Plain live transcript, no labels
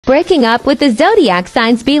breaking up with the Zodiac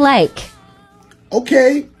signs be like?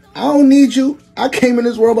 Okay, I don't need you. I came in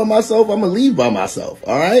this world by myself. I'm gonna leave by myself,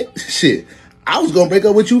 all right? Shit, I was gonna break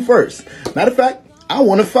up with you first. Matter of fact, I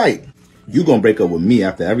wanna fight. You gonna break up with me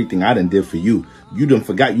after everything I done did for you. You done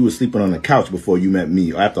forgot you was sleeping on the couch before you met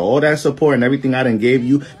me. After all that support and everything I done gave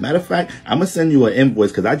you. Matter of fact, I'm gonna send you an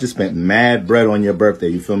invoice because I just spent mad bread on your birthday.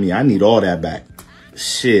 You feel me? I need all that back.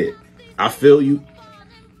 Shit, I feel you.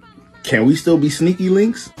 Can we still be sneaky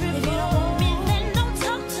links?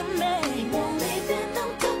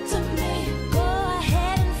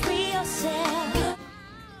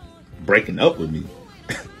 Breaking up with me?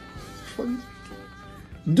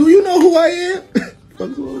 Do you know who I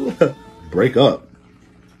am? Break up.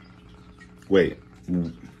 Wait,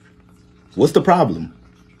 what's the problem?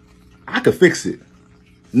 I could fix it.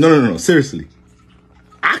 No, seriously.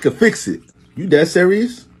 I could fix it. You dead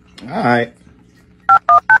serious? All right.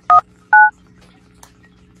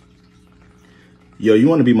 Yo, you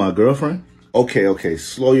want to be my girlfriend? Okay,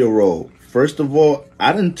 slow your roll. First of all,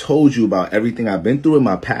 I done told you about everything I've been through in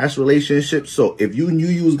my past relationship. So if you knew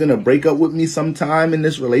you was going to break up with me sometime in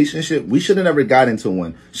this relationship, we should have never got into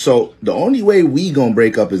one. So the only way we going to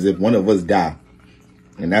break up is if one of us die.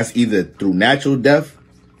 And that's either through natural death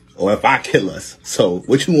or if I kill us. So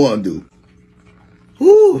what you want to do?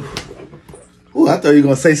 Ooh, I thought you were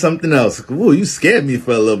going to say something else. Ooh, you scared me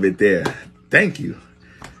for a little bit there. Thank you.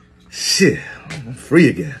 Shit, I'm free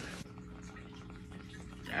again.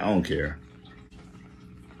 I don't care.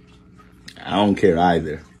 I don't care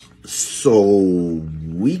either. So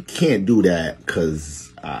we can't do that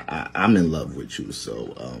because I'm in love with you.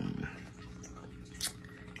 So,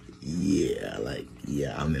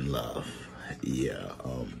 yeah, I'm in love. Yeah,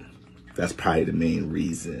 that's probably the main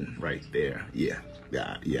reason right there. Yeah,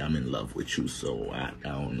 I'm in love with you. So I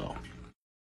don't know.